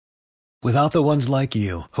Without the ones like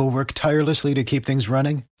you, who work tirelessly to keep things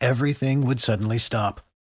running, everything would suddenly stop.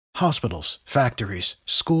 Hospitals, factories,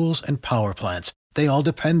 schools, and power plants, they all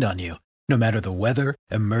depend on you. No matter the weather,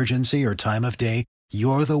 emergency, or time of day,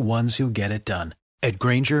 you're the ones who get it done. At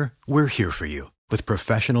Grainger, we're here for you with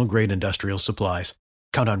professional-grade industrial supplies.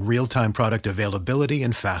 Count on real-time product availability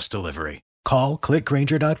and fast delivery. Call, click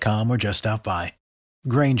Grainger.com, or just stop by.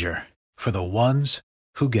 Grainger, for the ones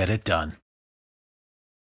who get it done.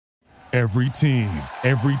 Every team,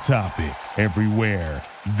 every topic, everywhere.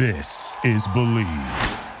 This is Believe.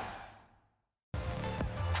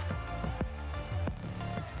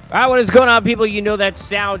 All right, what is going on, people? You know that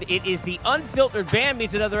sound. It is the Unfiltered Band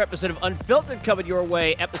meets another episode of Unfiltered coming your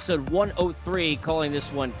way, episode 103, calling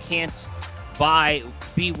this one Can't Buy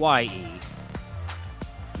BYE.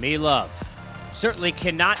 Me love. Certainly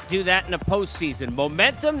cannot do that in a postseason.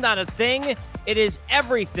 Momentum, not a thing. It is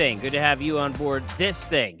everything. Good to have you on board this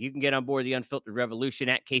thing. You can get on board the Unfiltered Revolution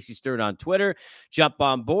at Casey Stern on Twitter. Jump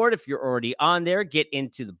on board if you're already on there. Get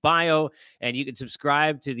into the bio, and you can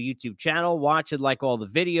subscribe to the YouTube channel. Watch and like all the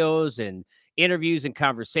videos and interviews and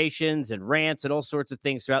conversations and rants and all sorts of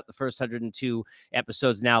things throughout the first 102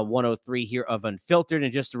 episodes, now 103 here of Unfiltered.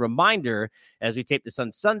 And just a reminder, as we tape this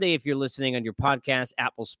on Sunday, if you're listening on your podcast,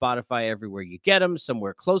 Apple, Spotify, everywhere you get them,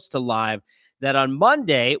 somewhere close to live, that on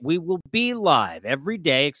Monday, we will be live every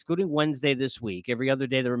day, excluding Wednesday this week, every other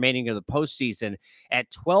day, the remaining of the postseason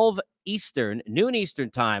at 12 Eastern, noon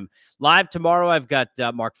Eastern time. Live tomorrow, I've got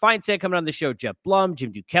Mark Feinstein coming on the show, Jeff Blum,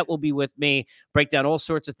 Jim Duquette will be with me, break down all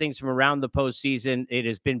sorts of things from around the postseason. It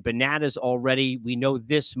has been bananas already. We know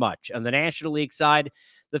this much. On the National League side,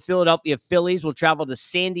 the Philadelphia Phillies will travel to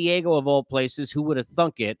San Diego, of all places. Who would have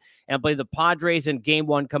thunk it? And play the Padres in Game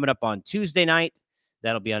 1 coming up on Tuesday night.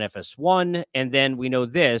 That'll be on FS1. And then we know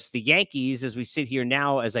this, the Yankees, as we sit here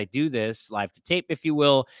now, as I do this, live to tape, if you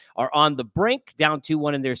will, are on the brink, down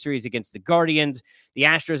 2-1 in their series against the Guardians. The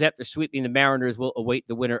Astros, after sweeping the Mariners, will await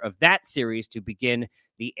the winner of that series to begin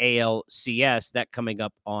the ALCS, that coming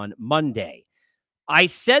up on Monday. I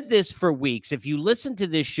said this for weeks. If you listen to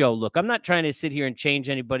this show, look, I'm not trying to sit here and change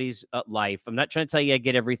anybody's life. I'm not trying to tell you I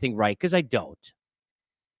get everything right, because I don't.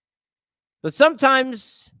 But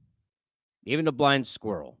sometimes, even a blind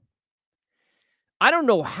squirrel. I don't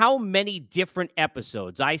know how many different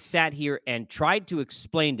episodes I sat here and tried to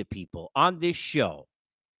explain to people on this show,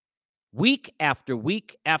 week after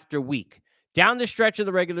week after week, down the stretch of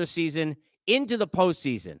the regular season, into the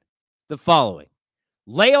postseason, the following.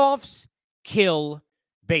 Layoffs kill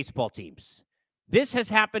baseball teams. This has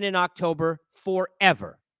happened in October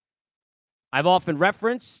forever. I've often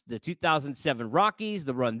referenced the 2007 Rockies,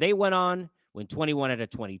 the run they went on, win 21 out of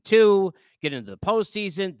 22, get into the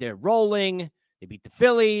postseason, they're rolling. They beat the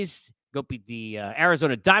Phillies, go beat the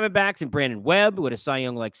Arizona Diamondbacks and Brandon Webb with a Cy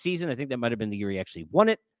Young-like season. I think that might have been the year he actually won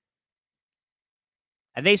it.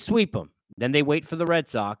 And they sweep them. Then they wait for the Red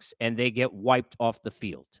Sox, and they get wiped off the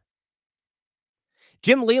field.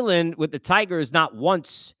 Jim Leyland with the Tigers, not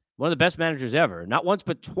once, one of the best managers ever, not once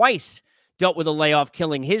but twice dealt with a layoff,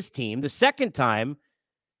 killing his team. The second time,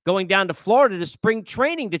 going down to Florida to spring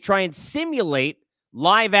training to try and simulate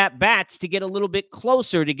live at-bats to get a little bit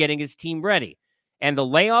closer to getting his team ready. And the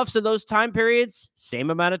layoffs of those time periods, same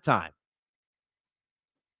amount of time.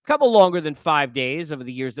 A couple longer than 5 days over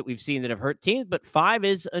the years that we've seen that have hurt teams, but 5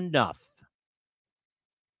 is enough.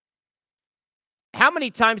 How many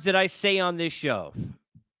times did I say on this show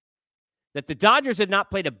that the Dodgers had not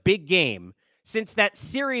played a big game since that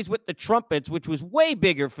series with the Trumpets, which was way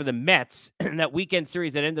bigger for the Mets, that weekend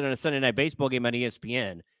series that ended on a Sunday Night Baseball game on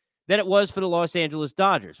ESPN, than it was for the Los Angeles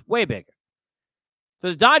Dodgers? Way bigger. For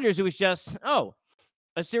the Dodgers, it was just, a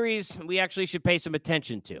series we actually should pay some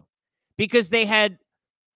attention to, because they had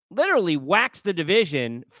literally waxed the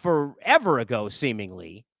division forever ago,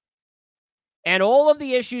 seemingly. And all of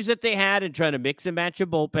the issues that they had in trying to mix and match a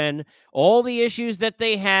bullpen, all the issues that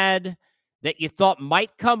they had that you thought might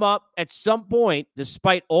come up at some point,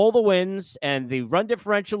 despite all the wins and the run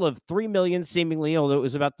differential of 3 million, seemingly, although it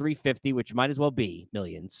was about 350, which might as well be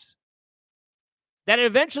millions, that it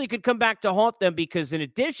eventually could come back to haunt them, because in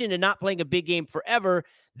addition to not playing a big game forever,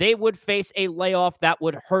 they would face a layoff that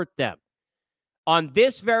would hurt them. On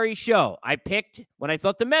this very show, I picked, when I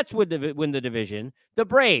thought the Mets would win the division, the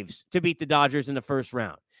Braves to beat the Dodgers in the first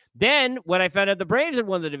round. Then, when I found out the Braves had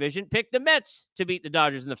won the division, picked the Mets to beat the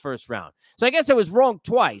Dodgers in the first round. So I guess I was wrong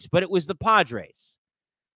twice, but it was the Padres.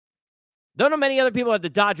 Don't know many other people had the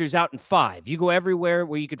Dodgers out in 5. You go everywhere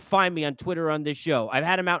where you could find me on Twitter on this show. I've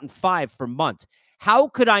had them out in 5 for months. How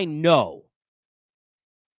could I know?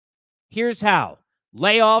 Here's how.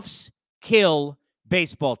 Layoffs kill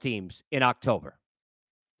baseball teams in October.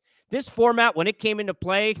 This format, when it came into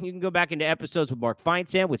play, you can go back into episodes with Mark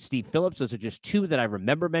Feinsand, with Steve Phillips. Those are just two that I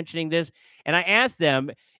remember mentioning this. And I asked them,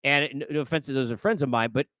 and no offense to those are friends of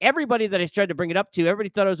mine, but everybody that I tried to bring it up to, everybody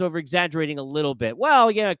thought I was over-exaggerating a little bit. Well,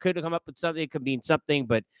 yeah, it could have come up with something. It could mean something,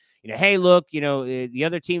 but, hey, look, the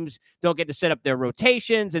other teams don't get to set up their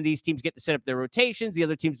rotations, and these teams get to set up their rotations. The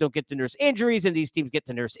other teams don't get to nurse injuries, and these teams get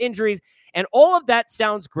to nurse injuries. And all of that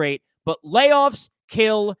sounds great, but layoffs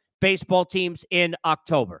kill baseball teams in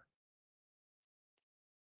October.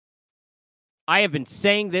 I have been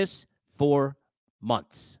saying this for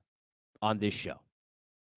months on this show.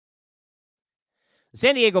 The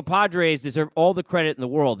San Diego Padres deserve all the credit in the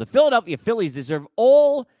world. The Philadelphia Phillies deserve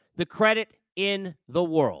all the credit in the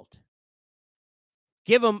world.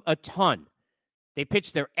 Give them a ton. They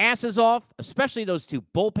pitched their asses off, especially those two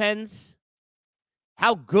bullpens.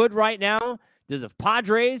 How good right now do the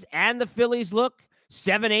Padres and the Phillies look?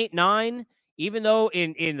 7, 8, 9. Even though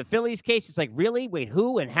in the Phillies case, it's like, really? Wait,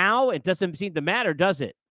 who and how? It doesn't seem to matter, does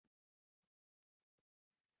it?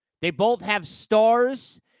 They both have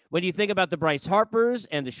stars. When you think about the Bryce Harpers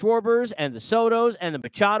and the Schwarbers and the Sotos and the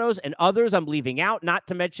Machados and others I'm leaving out, not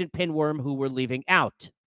to mention Pinworm, who we're leaving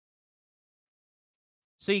out.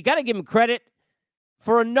 So you got to give him credit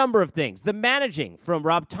for a number of things. The managing from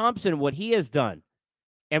Rob Thompson, what he has done.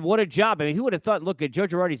 And what a job. I mean, who would have thought, look, Joe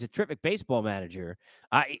Girardi's a terrific baseball manager.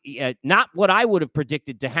 Not what I would have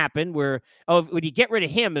predicted to happen, where, when you get rid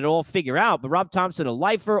of him, it'll all figure out. But Rob Thompson, a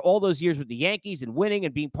lifer, all those years with the Yankees and winning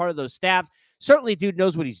and being part of those staffs, certainly dude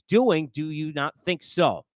knows what he's doing. Do you not think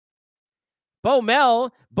so? Bo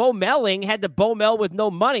Melling had to Bo Mel with no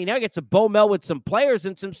money. Now he gets a Bo Mel with some players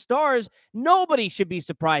and some stars. Nobody should be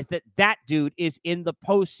surprised that that dude is in the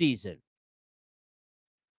postseason,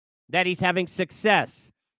 that he's having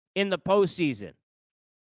success in the postseason.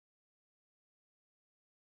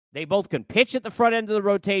 They both can pitch at the front end of the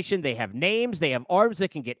rotation. They have names. They have arms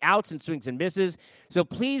that can get outs and swings and misses. So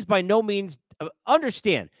please, by no means,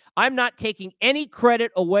 understand, I'm not taking any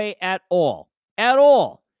credit away at all,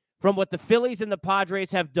 from what the Phillies and the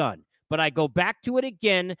Padres have done. But I go back to it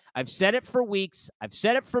again. I've said it for weeks. I've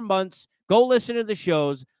said it for months. Go listen to the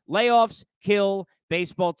shows. Layoffs kill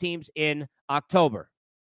baseball teams in October.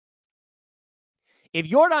 If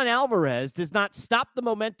Yordan Alvarez does not stop the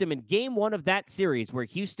momentum in game one of that series where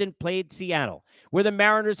Houston played Seattle, where the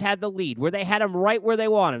Mariners had the lead, where they had him right where they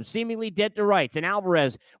want him, seemingly dead to rights, and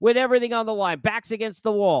Alvarez, with everything on the line, backs against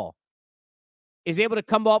the wall, is able to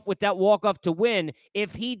come off with that walk-off to win.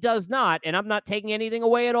 If he does not, and I'm not taking anything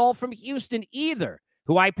away at all from Houston either,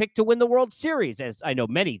 who I picked to win the World Series, as I know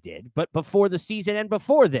many did, but before the season and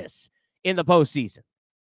before this in the postseason.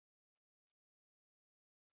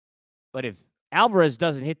 But if Alvarez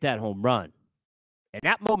doesn't hit that home run, and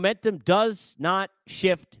that momentum does not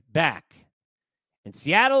shift back, and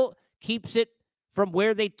Seattle keeps it from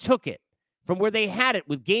where they took it, from where they had it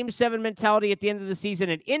with Game 7 mentality at the end of the season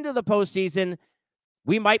and into the postseason,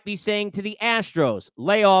 we might be saying to the Astros,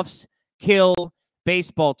 layoffs kill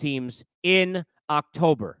baseball teams in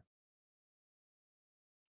October.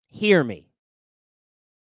 Hear me.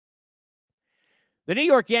 The New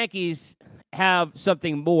York Yankees have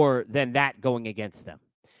something more than that going against them.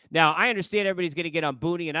 Now, I understand everybody's going to get on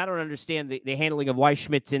Booney, and I don't understand the handling of why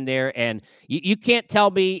Schmidt's in there. And you can't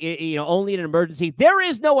tell me, only in an emergency. There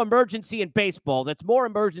is no emergency in baseball that's more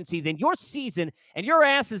emergency than your season and your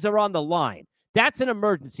asses are on the line. That's an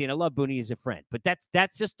emergency, and I love Booney as a friend, but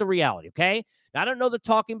that's just the reality, okay? Now, I don't know the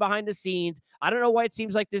talking behind the scenes. I don't know why it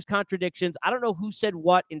seems like there's contradictions. I don't know who said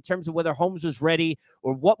what in terms of whether Holmes was ready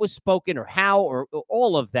or what was spoken or how or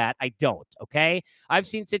all of that. I don't, okay? I've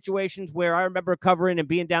seen situations where I remember covering and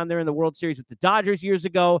being down there in the World Series with the Dodgers years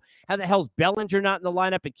ago. How the hell's Bellinger not in the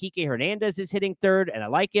lineup and Kike Hernandez is hitting third? And I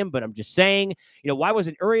like him, but I'm just saying, why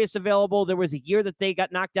wasn't Urias available? There was a year that they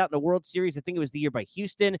got knocked out in the World Series. I think it was the year by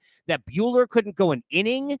Houston that Buehler couldn't go an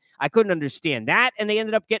inning. I couldn't understand that. And they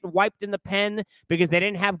ended up getting wiped in the pen because they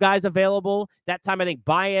didn't have guys available. That time, I think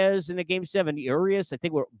Baez in the Game 7, Urias, I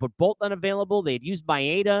think were both unavailable. They had used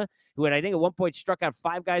Maeda, who had, I think, at one point struck out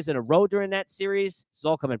 5 guys in a row during that series. It's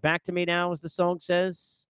all coming back to me now, as the song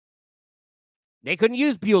says. They couldn't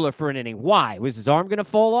use Buehler for an inning. Why? Was his arm going to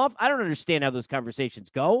fall off? I don't understand how those conversations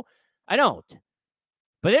go. I don't.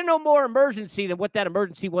 But there's no more emergency than what that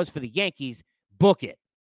emergency was for the Yankees. Book it.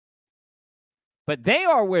 But they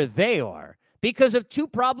are where they are because of 2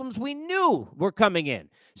 problems we knew were coming in.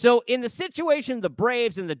 So in the situation of the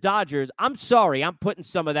Braves and the Dodgers, I'm sorry, I'm putting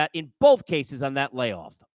some of that in both cases on that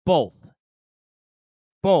layoff. Both.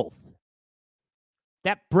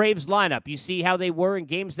 That Braves lineup, you see how they were in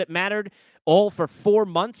games that mattered all for 4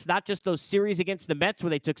 months, not just those series against the Mets where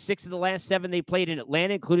they took 6 of the last 7 they played in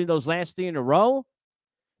Atlanta, including those last 3 in a row.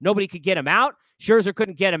 Nobody could get him out. Scherzer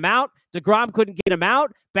couldn't get him out. DeGrom couldn't get him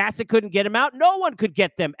out. Bassett couldn't get him out. No one could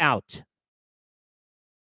get them out.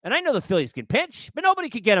 And I know the Phillies can pitch, but nobody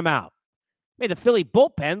could get him out. Made the Philly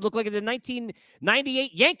bullpen look like the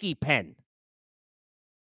 1998 Yankee pen.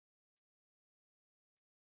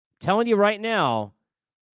 I'm telling you right now,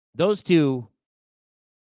 those two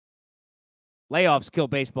layoffs kill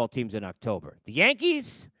baseball teams in October. The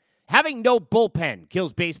Yankees, having no bullpen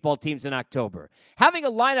kills baseball teams in October. Having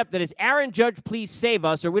a lineup that is Aaron Judge, please save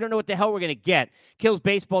us, or we don't know what the hell we're going to get, kills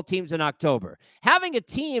baseball teams in October. Having a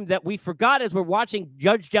team that we forgot as we're watching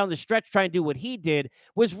Judge down the stretch try and do what he did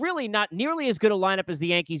was really not nearly as good a lineup as the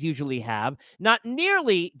Yankees usually have, not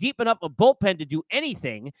nearly deep enough a bullpen to do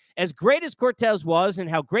anything. As great as Cortez was and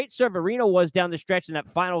how great Severino was down the stretch in that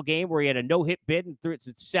final game where he had a no-hit bid and threw it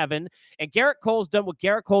to 7, and Garrett Cole's done what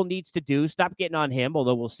Garrett Cole needs to do. Stop getting on him,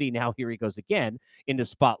 although we'll see now. Here he goes again in the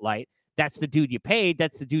spotlight. That's the dude you paid.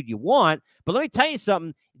 That's the dude you want. But let me tell you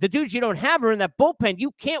something. The dudes you don't have are in that bullpen.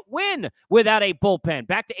 You can't win without a bullpen.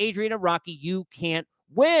 Back to Adrian and Rocky. You can't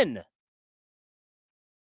win.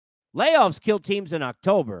 Layoffs kill teams in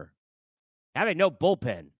October. Having no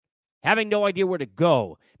bullpen. Having no idea where to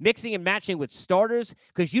go. Mixing and matching with starters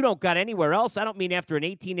because you don't got anywhere else. I don't mean after an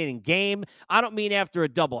 18-inning game. I don't mean after a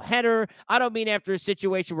doubleheader. I don't mean after a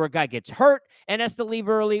situation where a guy gets hurt and has to leave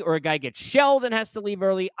early or a guy gets shelled and has to leave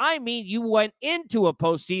early. I mean you went into a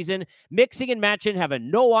postseason mixing and matching, having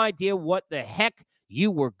no idea what the heck you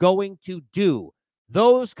were going to do.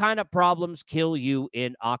 Those kind of problems kill you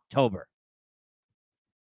in October.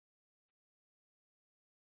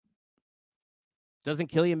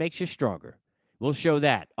 Doesn't kill you, makes you stronger. We'll show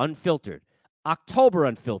that. Unfiltered. October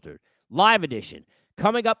Unfiltered. Live edition.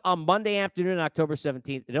 Coming up on Monday afternoon, October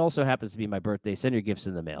 17th. It also happens to be my birthday. Send your gifts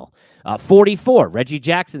in the mail. 44, Reggie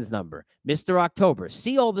Jackson's number. Mr. October.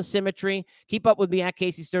 See all the symmetry. Keep up with me at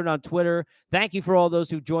Casey Stern on Twitter. Thank you for all those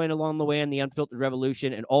who joined along the way in the Unfiltered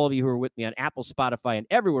Revolution and all of you who are with me on Apple, Spotify, and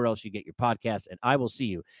everywhere else you get your podcasts. And I will see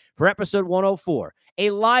you for episode 104, a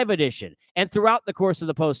live edition, and throughout the course of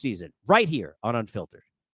the postseason, right here on Unfiltered.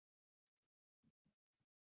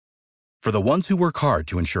 For the ones who work hard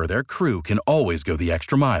to ensure their crew can always go the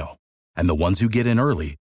extra mile, and the ones who get in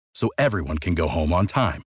early so everyone can go home on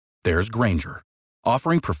time, there's Grainger,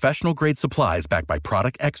 offering professional-grade supplies backed by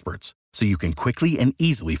product experts so you can quickly and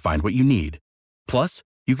easily find what you need. Plus,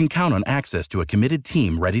 you can count on access to a committed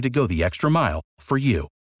team ready to go the extra mile for you.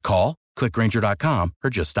 Call, click Grainger.com,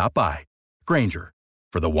 or just stop by. Grainger,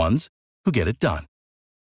 for the ones who get it done.